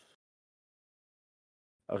of.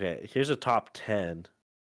 Okay, here's a top 10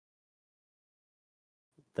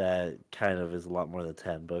 that kind of is a lot more than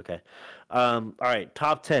 10, but okay. All right,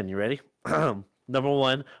 top 10. You ready? Number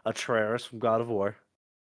one, Atreus from God of War.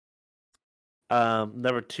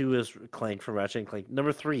 Number two is Clank from Ratchet and Clank.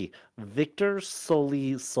 Number three, Victor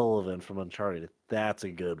Sully Sullivan from Uncharted. That's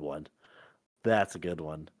a good one. That's a good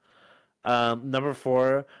one. Number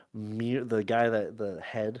four, the guy that the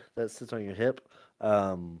head that sits on your hip.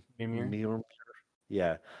 Mimir. Mir,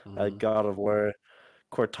 yeah. Mm-hmm. God of War.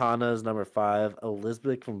 Cortana is number five.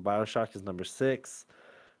 Elizabeth from Bioshock is number six.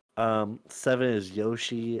 Seven is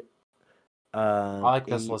Yoshi. I like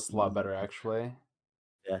this Eight, list a lot better, actually.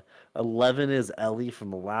 yeah. 11 is Ellie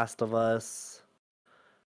from The Last of Us.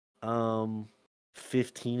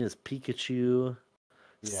 15 is Pikachu.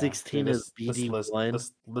 Yeah, dude, 16 is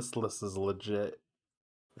BD1. this list is legit.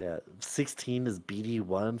 Yeah, 16 is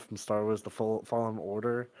BD1 from Star Wars: The Fallen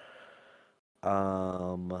Order.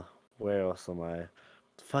 Um, where else am I?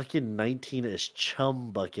 Fucking 19 is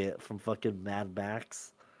Chum Bucket from fucking Mad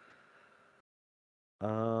Max.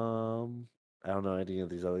 I don't know any of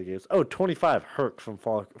these other games. Oh, 25, Herc from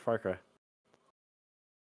Far Cry.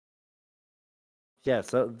 Yeah,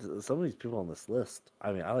 so some of these people on this list.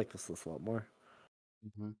 I mean, I like this list a lot more.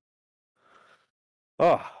 Mm-hmm.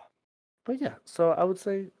 Oh, but yeah, so I would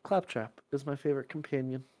say Claptrap is my favorite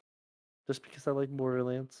companion, just because I like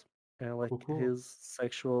Borderlands and I like Cool, cool. his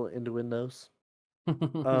sexual innuendos.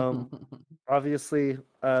 Um, obviously,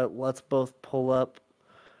 let's both pull up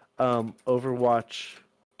Overwatch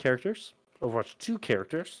characters. Overwatch 2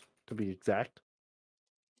 characters, to be exact.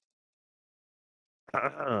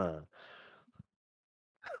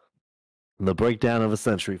 The breakdown of a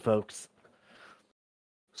century, folks.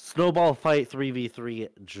 Snowball Fight 3v3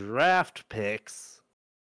 draft picks.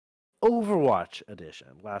 Overwatch edition.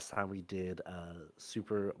 Last time we did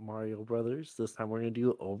Super Mario Brothers. This time we're gonna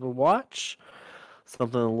do Overwatch.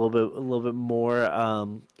 Something a little bit more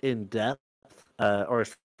in depth, or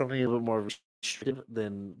something a little bit more restrictive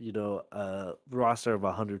than a roster of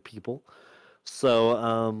 100 people.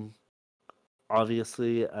 So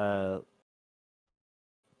obviously,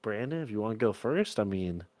 Brandon, if you want to go first, I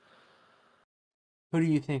mean, Who do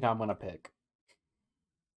you think I'm gonna pick?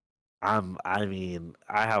 I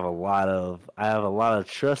have a lot of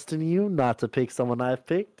trust in you not to pick someone I've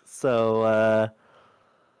picked. So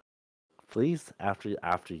please, after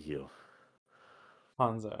you.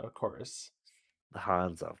 Hanzo, of course.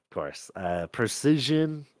 Hans, of course.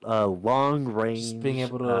 Precision, long Just being range,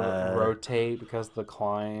 able to rotate because of the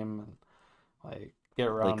climb, like get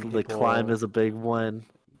like around the climb people, is a big one.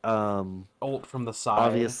 Um, ult from the side.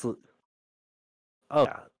 obviously, oh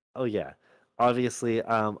yeah, oh yeah. Obviously,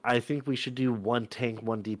 I think we should do one tank,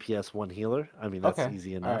 one DPS, one healer. I mean, that's Okay,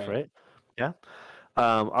 easy all enough, right. right? Yeah.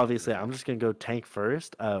 Obviously, I'm just gonna go tank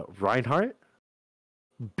first. Reinhardt,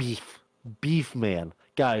 beef, beef man,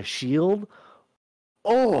 got a shield.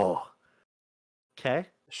 Oh, okay.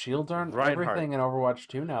 Shields aren't Reinhardt. everything in Overwatch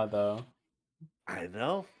 2 now, though. I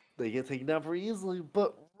know they get taken down very easily,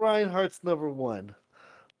 but Reinhardt's number one.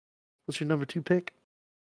 What's your number two pick?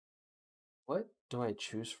 What do I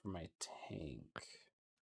choose for my tank?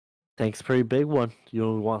 Tank's a pretty big one.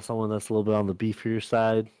 You want someone that's a little bit on the beefier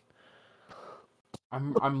side.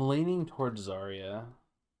 I'm leaning towards Zarya.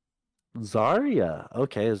 Zarya.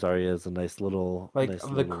 Okay, Zarya is a Like nice the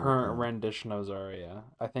little. current rendition of Zarya.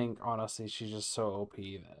 I think honestly she's just so OP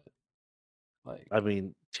that like I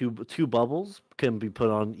mean, two bubbles can be put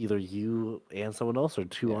on either you and someone else, or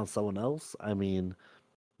two yeah. on someone else. I mean,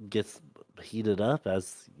 gets heated up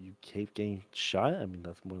as you keep getting shot. I mean,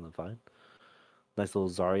 that's more than fine. Nice little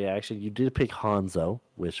Zarya action. You did pick Hanzo,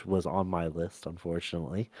 which was on my list,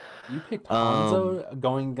 unfortunately. You picked Um, Hanzo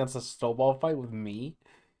going against a snowball fight with me?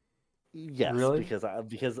 yes, Really?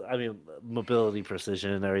 because I mean mobility,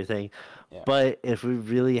 precision, and everything. Yeah. But if we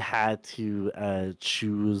really had to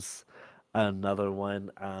choose another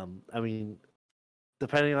one, I mean,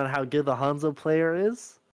 depending on how good the Hanzo player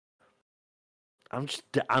is,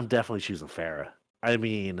 I'm definitely choosing Farah. I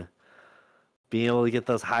mean, being able to get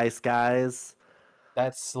those high skies,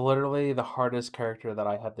 That's literally the hardest character that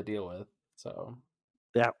I had to deal with. So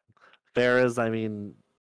yeah, Farah's. I mean,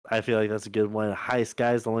 I feel like that's a good one. High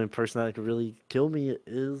skies, the only person that could really kill me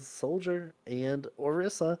is Soldier and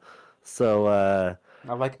Orisa. So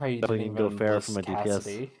I like how you didn't definitely can go even Farah for list my DPS.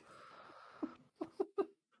 Cassidy.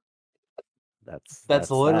 That's That's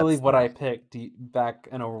that's literally that's what I picked back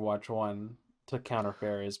in Overwatch 1 to counter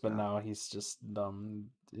fairies, but uh, now he's just dumb.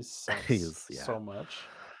 He sucks he's yeah. so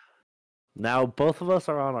much. Now both of us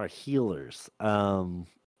are on our healers.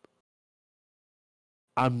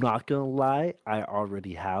 I'm not gonna lie, I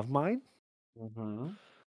already have mine. Mm-hmm.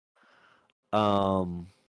 Um,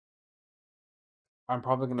 I'm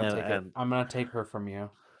probably gonna take it. and I'm gonna take her from you,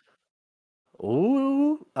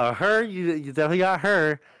 ooh, her, you definitely got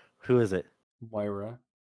her. Who is it? Moira.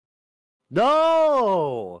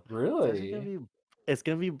 No, it's actually gonna Really? be. It's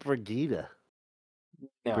gonna be Brigida.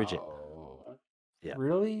 Bridget. No. Yeah.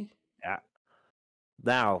 Really? Yeah.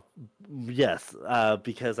 Now, yes,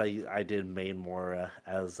 because I did main more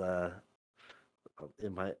as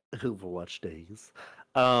in my Overwatch days.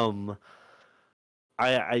 Um,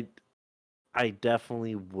 I I I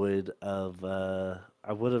definitely would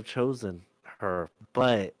have chosen her,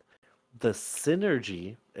 but the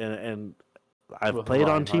synergy and I've With played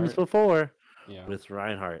on teams Reinhardt? before Yeah. with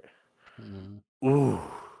Reinhardt. Mm. Ooh.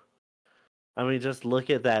 I mean, just look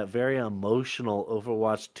at that very emotional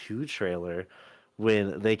Overwatch 2 trailer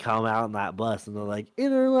when they come out in that bus and they're like,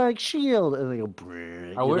 interlock shield, and they go,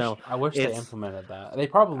 "Brrr," I wish they it's, implemented that. They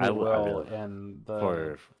probably I will really, in the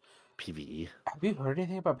for PvE. Have you heard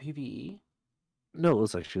anything about PvE? No,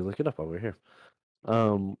 let's actually look it up while we're here.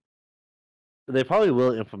 Um, they probably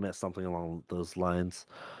will implement something along those lines.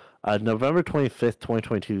 November 25th,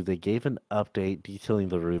 2022, they gave an update detailing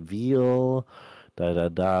the reveal,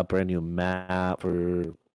 brand new map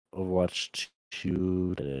for Overwatch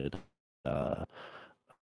 2,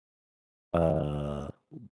 Uh,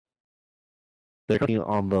 they're cooking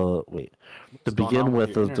on the wait. To What's going on begin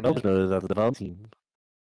with with, your the developers internet? noted that the development team.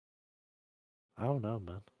 I don't know,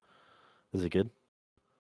 man. Is it good?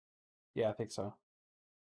 Yeah, I think so.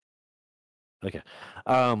 Okay.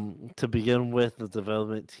 To begin with, the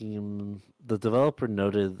developer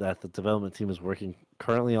noted that the development team is working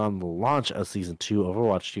currently on the launch of Season 2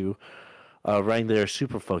 Overwatch 2, writing their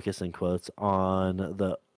super focus in quotes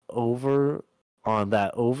over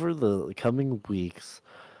over the coming weeks.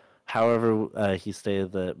 However, he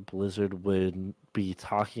stated that Blizzard would be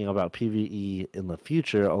talking about PvE in the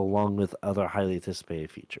future along with other highly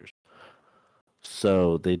anticipated features.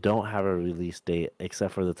 So they don't have a release date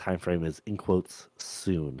except for the time frame is in quotes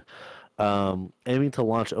soon. Aiming to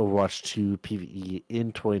launch Overwatch 2 PvE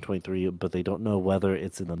in 2023, but they don't know whether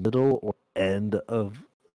it's in the middle or end of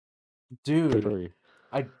Dude, 2023.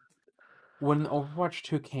 I when Overwatch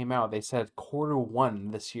 2 came out, they said quarter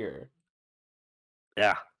 1 this year.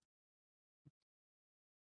 Yeah,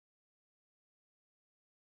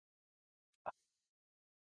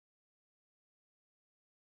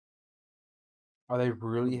 Are they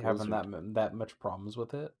really having Blizzard. that much problems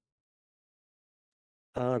with it?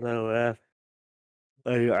 Oh no,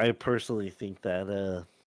 I personally think that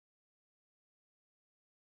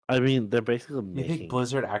I mean they're basically You think making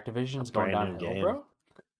Blizzard a Activision's going brand new downhill, game. bro?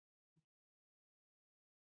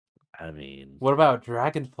 I mean, What about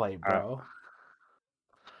Dragonflight, I, bro?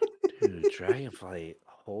 dude, Dragonflight,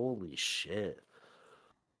 holy shit.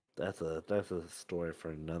 That's a story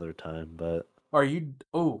for another time, but Are you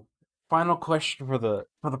Oh, final question for the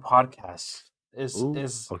podcast. Is ooh,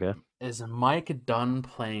 is okay. is Mike done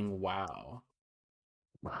playing WoW?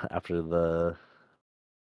 After the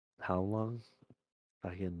how long?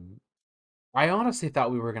 Fucking I honestly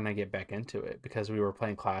thought we were gonna get back into it because we were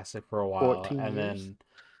playing Classic for a while, 14 and years?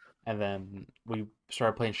 then we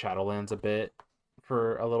started playing Shadowlands a bit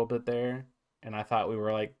for a little bit there, and I thought we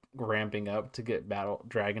were like ramping up to get Battle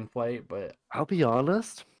Dragonflight, but I'll be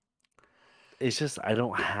honest, it's just I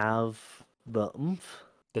don't have the oomph.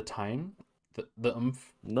 the time, the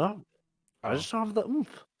oomph. No, I Oh, just don't have the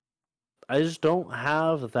oomph. I just don't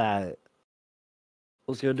have that.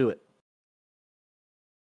 Let's go do it.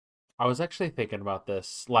 I was actually thinking about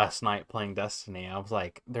this last night playing Destiny. I was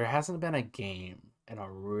like, there hasn't been a game in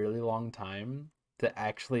a really long time that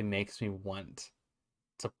actually makes me want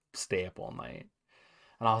to stay up all night.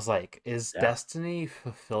 And I was like, is Yeah. Destiny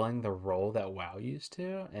fulfilling the role that WoW used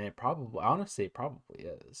to? And it probably, honestly, it probably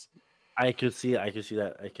is. I could see it. I could see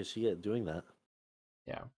that. I could see it doing that.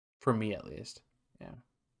 Yeah, for me at least. Yeah.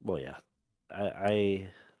 Well, yeah. I I,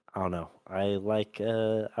 I don't know. I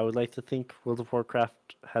would like to think World of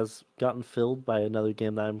Warcraft has gotten filled by another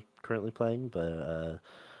game that I'm currently playing, but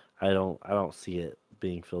I don't see it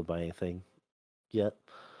being filled by anything yet.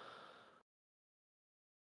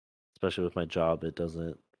 Especially with my job, it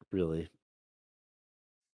doesn't really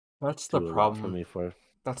That's the do a lot for problem. me for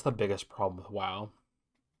That's the biggest problem with WoW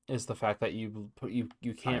is the fact that you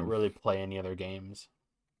can't time. really play any other games.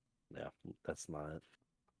 Yeah, that's not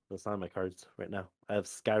that's not in my cards right now. I have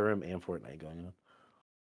Skyrim and Fortnite going on.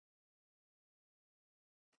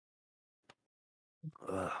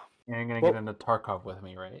 Ugh. You're gonna get Well, into Tarkov with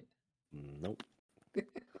me, right? nope.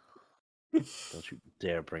 Don't you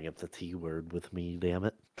dare bring up the T word with me, damn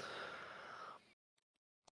it. I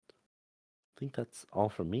think that's all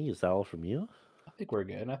from me. Is that all from you? I think we're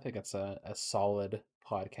good. I think it's a solid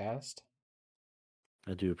podcast.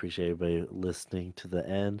 I do appreciate everybody listening to the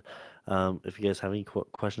end. If you guys have any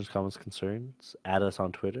questions, comments, concerns, add us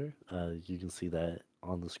on Twitter. You can see that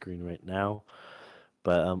on the screen right now.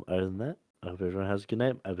 But other than that, I hope everyone has a good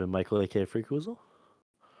night. I've been Michael, aka Freakweasel.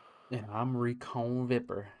 And I'm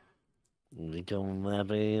ReconviperTV.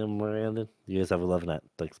 Brandon. You guys have a lovely night.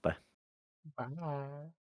 Thanks. Bye. Bye.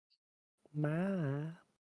 Bye.